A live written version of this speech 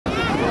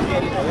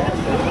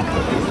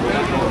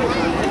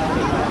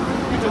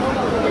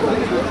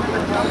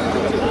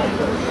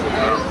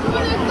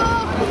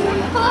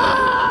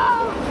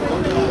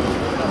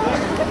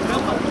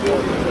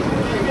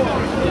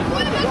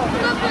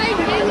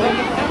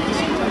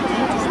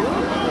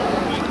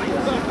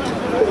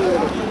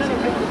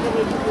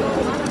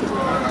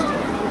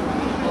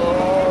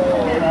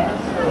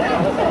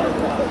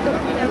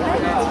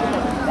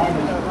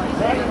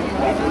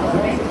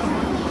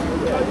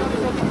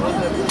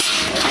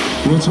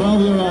The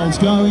 12-year-olds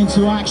go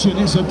into action.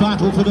 It's a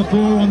battle for the four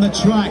on the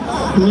track.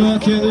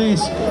 Look at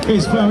this.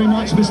 It's very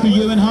much Mr.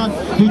 Ewan Hunt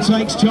who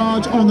takes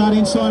charge on that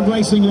inside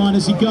racing line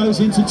as he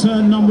goes into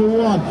turn number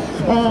 1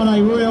 on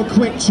a real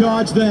quick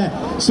charge there.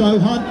 So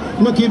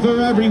Hunt looking for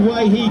every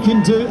way he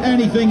can do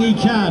anything he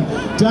can.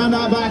 Down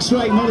that back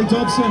straight, Molly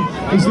Dobson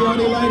is the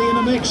only lady in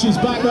the mix. She's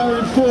back there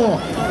in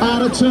 4.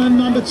 Out of turn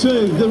number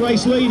 2, the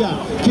race leader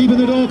keeping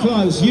the door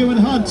closed, Ewan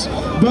Hunt,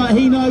 but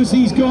he knows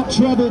he's got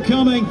trouble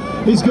coming.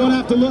 He's going to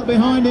have to look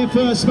behind him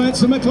first.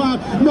 Spencer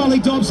McLeod, Molly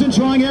Dobson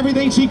trying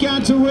everything she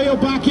can to reel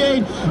back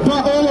in,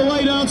 but all the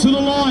way down to the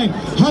line.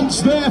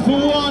 Hunt's there for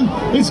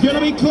 1. It's going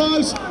to be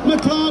close.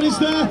 McLeod is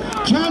there.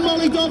 Can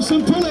Molly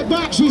Dobson pull it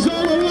back? She's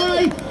all the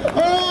way.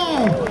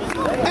 Oh,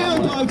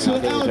 elbow to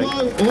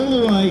elbow,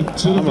 all the way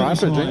to the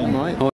finish line.